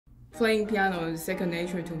Playing piano is second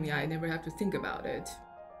nature to me. I never have to think about it.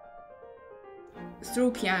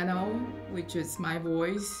 Through piano, which is my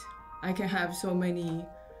voice, I can have so many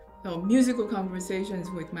musical conversations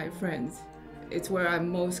with my friends. It's where I'm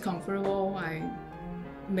most comfortable. I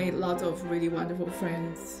made lots of really wonderful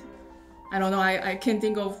friends. I don't know, I can't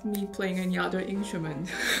think of me playing any other instrument.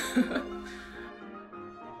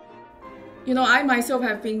 I myself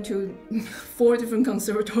have been to 4 different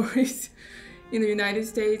conservatories in the United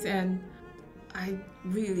States, and I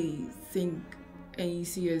really think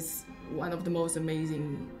NEC is one of the most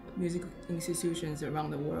amazing music institutions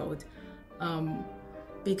around the world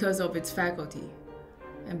because of its faculty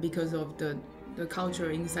and because of the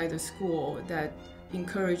culture inside the school that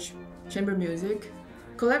encourage chamber music.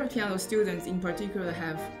 Collaborative piano students in particular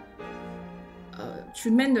have a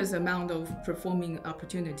tremendous amount of performing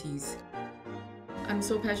opportunities. I'm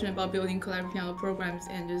so passionate about building collaborative piano programs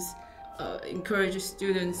and just encourage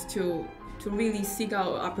students to really seek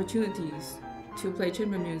out opportunities to play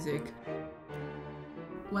chamber music.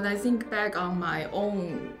 When I think back on my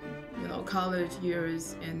own college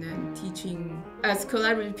years and then teaching as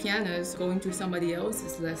collaborative pianist, going to somebody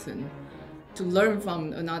else's lesson to learn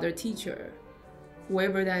from another teacher,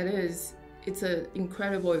 whoever that is, it's an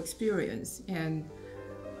incredible experience. And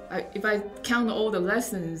if I count all the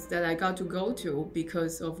lessons that I got to go to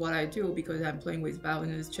because of what I do, because I'm playing with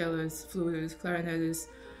violinists, cellists, flutists, clarinetists,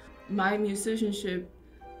 my musicianship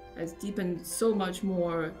has deepened so much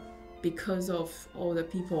more because of all the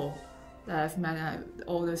people that I've met at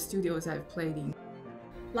all the studios I've played in.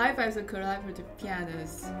 Life as a collaborative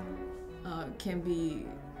pianist can be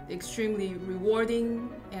extremely rewarding,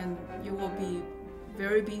 and you will be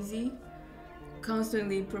very busy,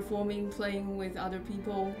 constantly performing, playing with other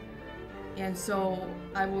people. And so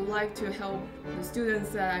I would like to help the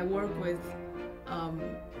students that I work with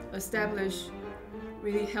establish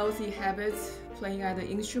really healthy habits, playing at the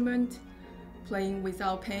instrument, playing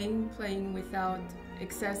without pain, playing without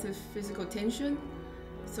excessive physical tension,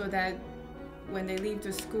 so that when they leave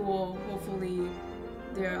the school, hopefully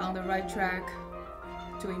they're on the right track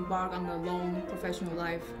to embark on a long professional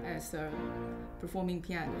life as a performing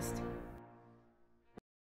pianist.